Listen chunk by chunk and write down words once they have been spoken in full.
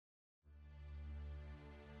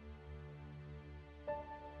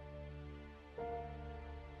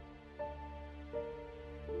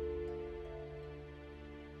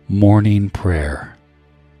Morning Prayer.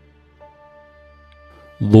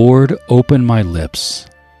 Lord, open my lips.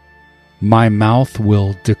 My mouth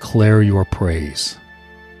will declare your praise.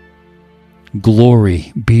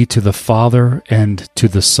 Glory be to the Father, and to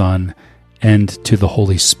the Son, and to the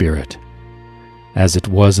Holy Spirit, as it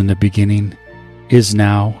was in the beginning, is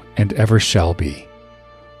now, and ever shall be,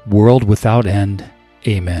 world without end.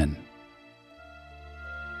 Amen.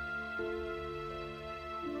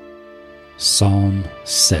 Psalm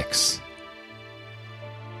 6.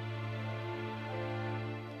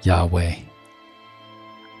 Yahweh,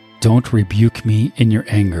 don't rebuke me in your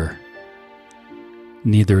anger,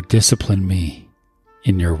 neither discipline me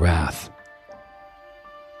in your wrath.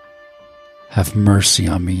 Have mercy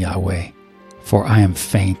on me, Yahweh, for I am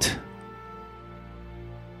faint.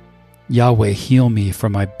 Yahweh, heal me, for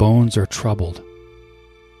my bones are troubled.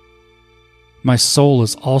 My soul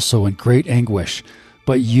is also in great anguish.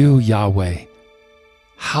 But you, Yahweh,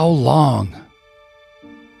 how long?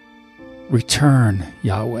 Return,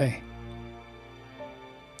 Yahweh.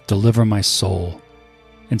 Deliver my soul,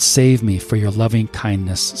 and save me for your loving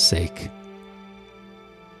kindness' sake.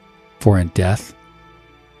 For in death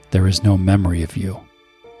there is no memory of you.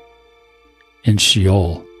 In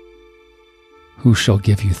Sheol, who shall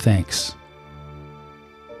give you thanks?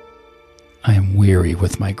 I am weary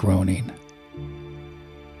with my groaning.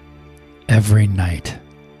 Every night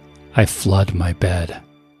I flood my bed.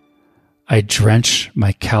 I drench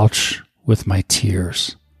my couch with my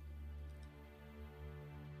tears.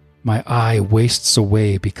 My eye wastes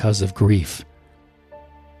away because of grief.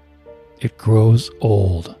 It grows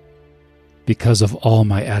old because of all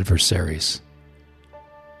my adversaries.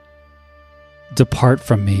 Depart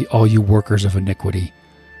from me, all you workers of iniquity,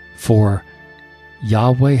 for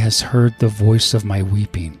Yahweh has heard the voice of my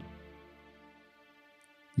weeping.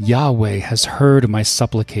 Yahweh has heard my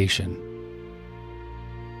supplication.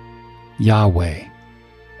 Yahweh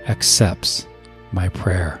accepts my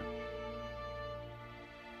prayer.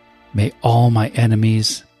 May all my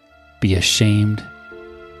enemies be ashamed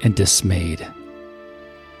and dismayed.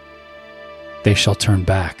 They shall turn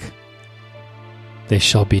back. They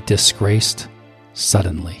shall be disgraced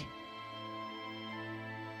suddenly.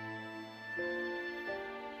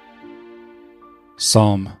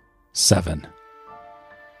 Psalm 7.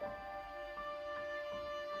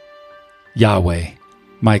 Yahweh,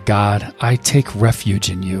 my God, I take refuge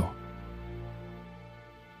in you.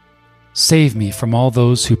 Save me from all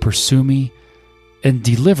those who pursue me, and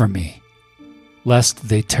deliver me, lest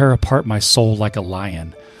they tear apart my soul like a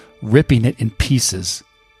lion, ripping it in pieces,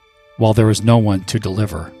 while there is no one to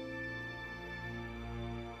deliver.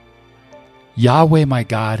 Yahweh, my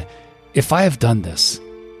God, if I have done this,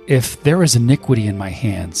 if there is iniquity in my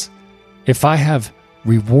hands, if I have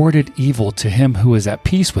rewarded evil to him who is at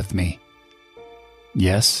peace with me,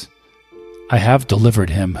 yes, I have delivered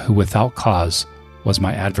him who without cause was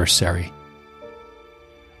my adversary.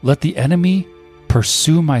 Let the enemy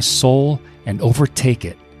pursue my soul and overtake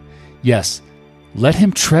it. Yes, let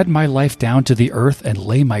him tread my life down to the earth and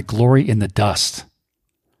lay my glory in the dust.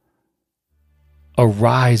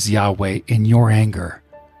 Arise, Yahweh, in your anger.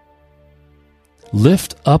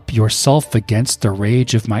 Lift up yourself against the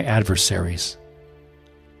rage of my adversaries.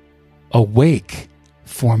 Awake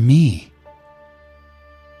for me.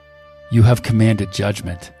 You have commanded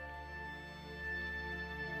judgment.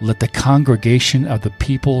 Let the congregation of the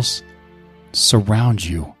peoples surround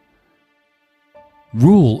you.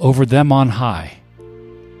 Rule over them on high.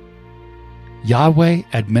 Yahweh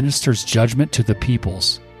administers judgment to the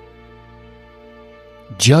peoples.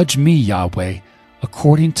 Judge me, Yahweh,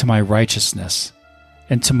 according to my righteousness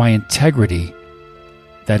and to my integrity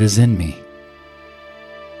that is in me.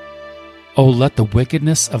 Oh, let the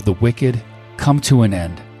wickedness of the wicked come to an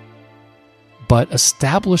end, but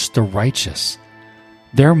establish the righteous.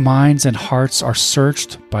 Their minds and hearts are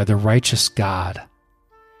searched by the righteous God.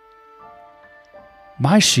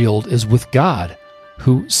 My shield is with God,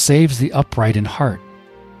 who saves the upright in heart.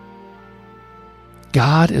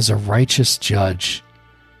 God is a righteous judge.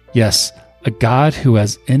 Yes, a God who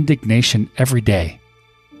has indignation every day.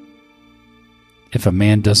 If a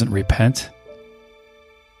man doesn't repent,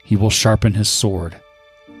 he will sharpen his sword.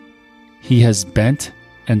 He has bent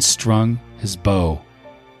and strung his bow.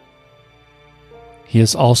 He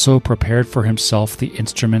has also prepared for himself the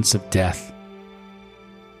instruments of death.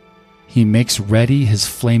 He makes ready his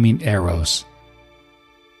flaming arrows.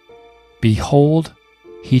 Behold,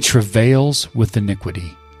 he travails with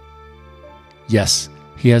iniquity. Yes,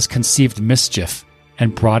 he has conceived mischief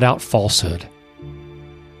and brought out falsehood.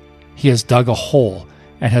 He has dug a hole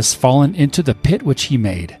and has fallen into the pit which he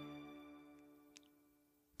made.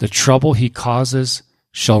 The trouble he causes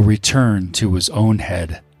shall return to his own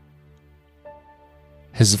head.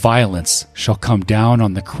 His violence shall come down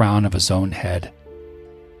on the crown of his own head.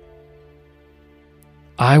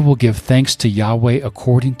 I will give thanks to Yahweh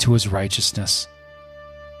according to his righteousness,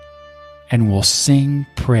 and will sing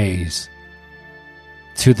praise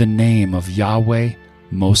to the name of Yahweh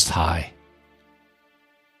Most High.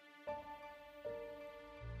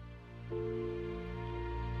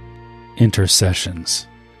 Intercessions.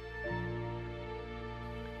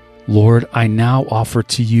 Lord, I now offer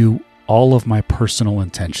to you all of my personal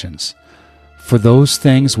intentions, for those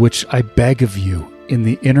things which I beg of you in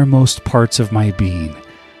the innermost parts of my being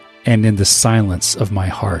and in the silence of my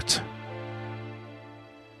heart.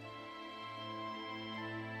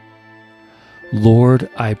 Lord,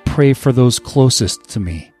 I pray for those closest to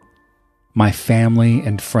me, my family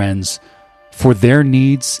and friends, for their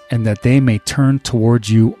needs and that they may turn towards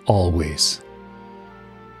you always.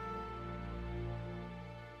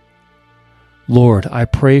 Lord, I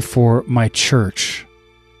pray for my church,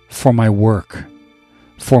 for my work,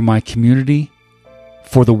 for my community,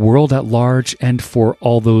 for the world at large, and for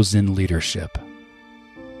all those in leadership.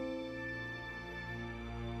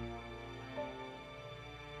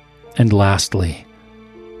 And lastly,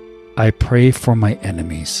 I pray for my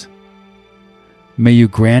enemies. May you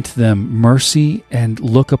grant them mercy and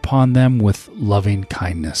look upon them with loving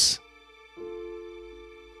kindness.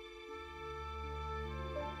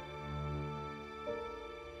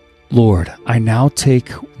 Lord, I now take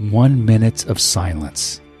 1 minute of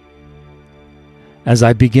silence. As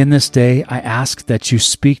I begin this day, I ask that you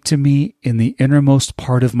speak to me in the innermost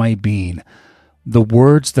part of my being, the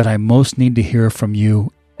words that I most need to hear from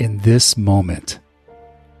you in this moment.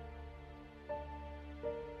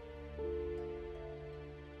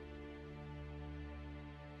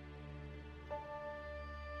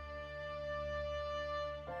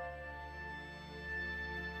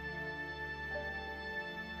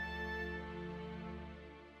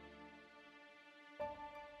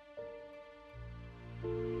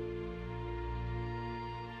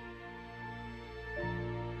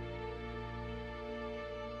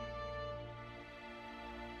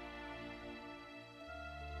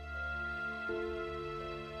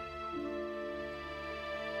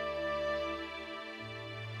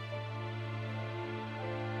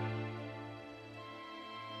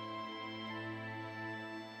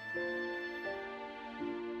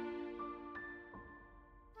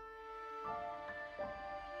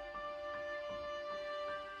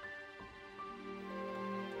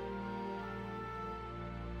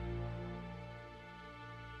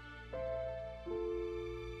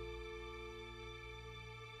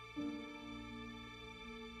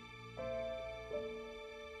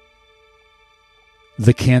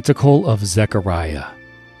 The Canticle of Zechariah.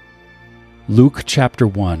 Luke chapter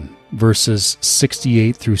 1, verses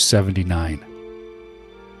 68 through 79.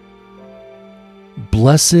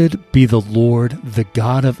 Blessed be the Lord, the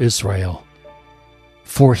God of Israel,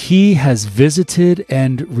 for he has visited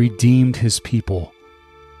and redeemed his people,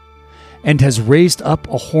 and has raised up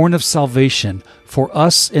a horn of salvation for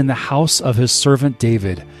us in the house of his servant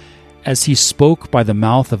David, as he spoke by the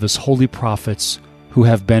mouth of his holy prophets who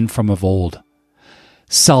have been from of old.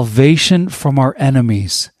 Salvation from our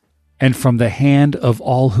enemies and from the hand of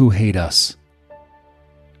all who hate us,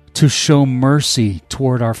 to show mercy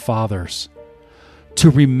toward our fathers, to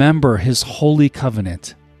remember his holy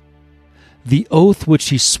covenant, the oath which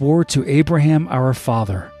he swore to Abraham our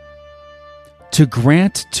father, to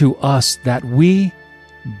grant to us that we,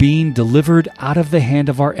 being delivered out of the hand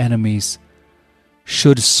of our enemies,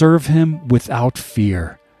 should serve him without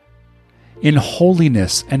fear, in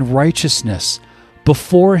holiness and righteousness,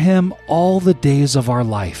 before him all the days of our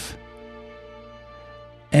life.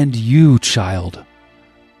 And you, child,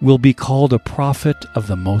 will be called a prophet of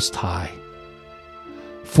the Most High.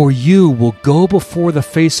 For you will go before the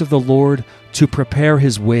face of the Lord to prepare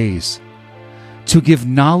his ways, to give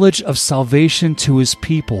knowledge of salvation to his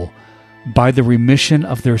people by the remission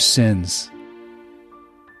of their sins,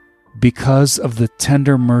 because of the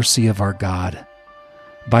tender mercy of our God,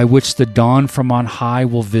 by which the dawn from on high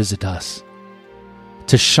will visit us,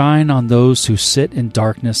 to shine on those who sit in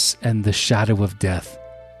darkness and the shadow of death,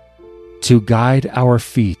 to guide our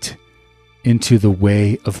feet into the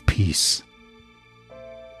way of peace.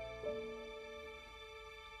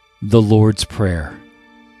 The Lord's Prayer.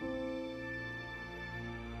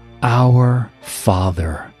 Our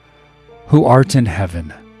Father, who art in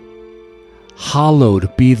heaven,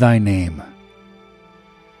 hallowed be thy name.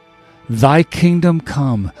 Thy kingdom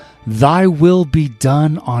come, thy will be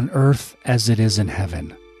done on earth as it is in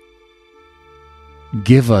heaven.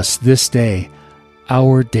 Give us this day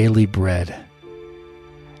our daily bread,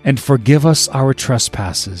 and forgive us our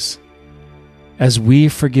trespasses, as we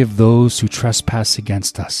forgive those who trespass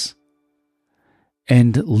against us.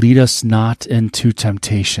 And lead us not into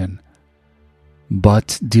temptation,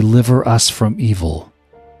 but deliver us from evil.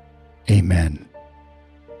 Amen.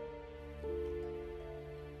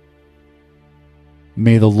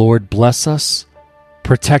 May the Lord bless us,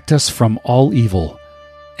 protect us from all evil,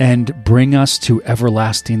 and bring us to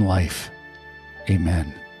everlasting life.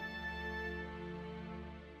 Amen.